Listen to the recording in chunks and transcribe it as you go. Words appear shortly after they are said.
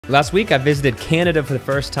Last week, I visited Canada for the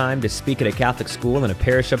first time to speak at a Catholic school in a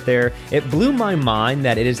parish up there. It blew my mind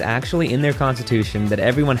that it is actually in their constitution that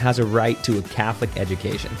everyone has a right to a Catholic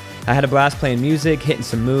education. I had a blast playing music, hitting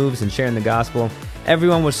some moves, and sharing the gospel.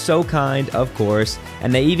 Everyone was so kind, of course,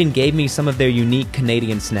 and they even gave me some of their unique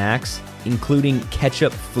Canadian snacks, including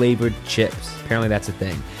ketchup-flavored chips. Apparently that's a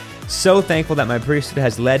thing. So thankful that my priesthood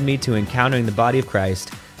has led me to encountering the body of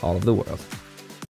Christ all over the world.